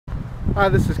Hi,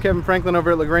 this is Kevin Franklin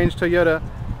over at LaGrange Toyota.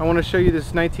 I want to show you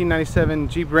this 1997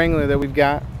 Jeep Wrangler that we've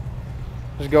got.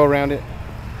 Just go around it.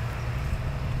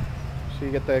 So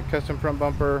you get the custom front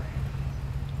bumper,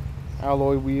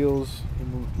 alloy wheels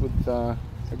with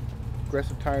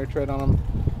aggressive tire tread on them,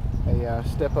 a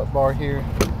step-up bar here.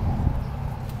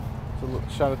 It's a little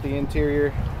shot at the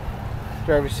interior.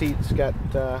 Driver's seat's got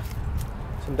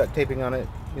some duct taping on it.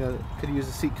 You know, could use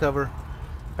a seat cover.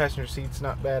 Passenger seat's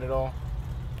not bad at all.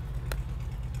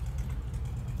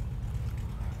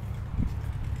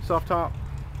 Soft top,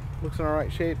 looks in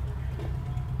alright shape.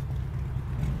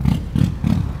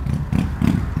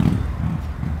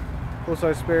 Full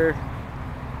size spare.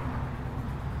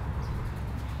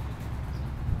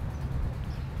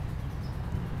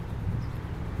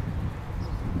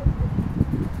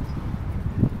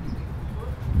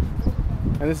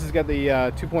 And this has got the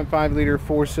 2.5 liter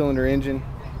 4-cylinder engine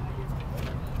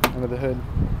under the hood.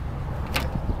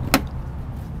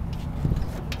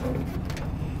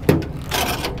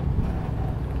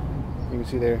 You can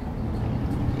see there.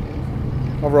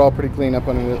 Overall, pretty clean up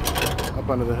under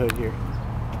the hood here.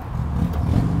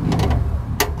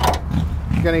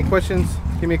 If you got any questions,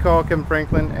 give me a call, Kevin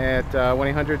Franklin, at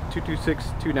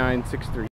 1-800-226-2963.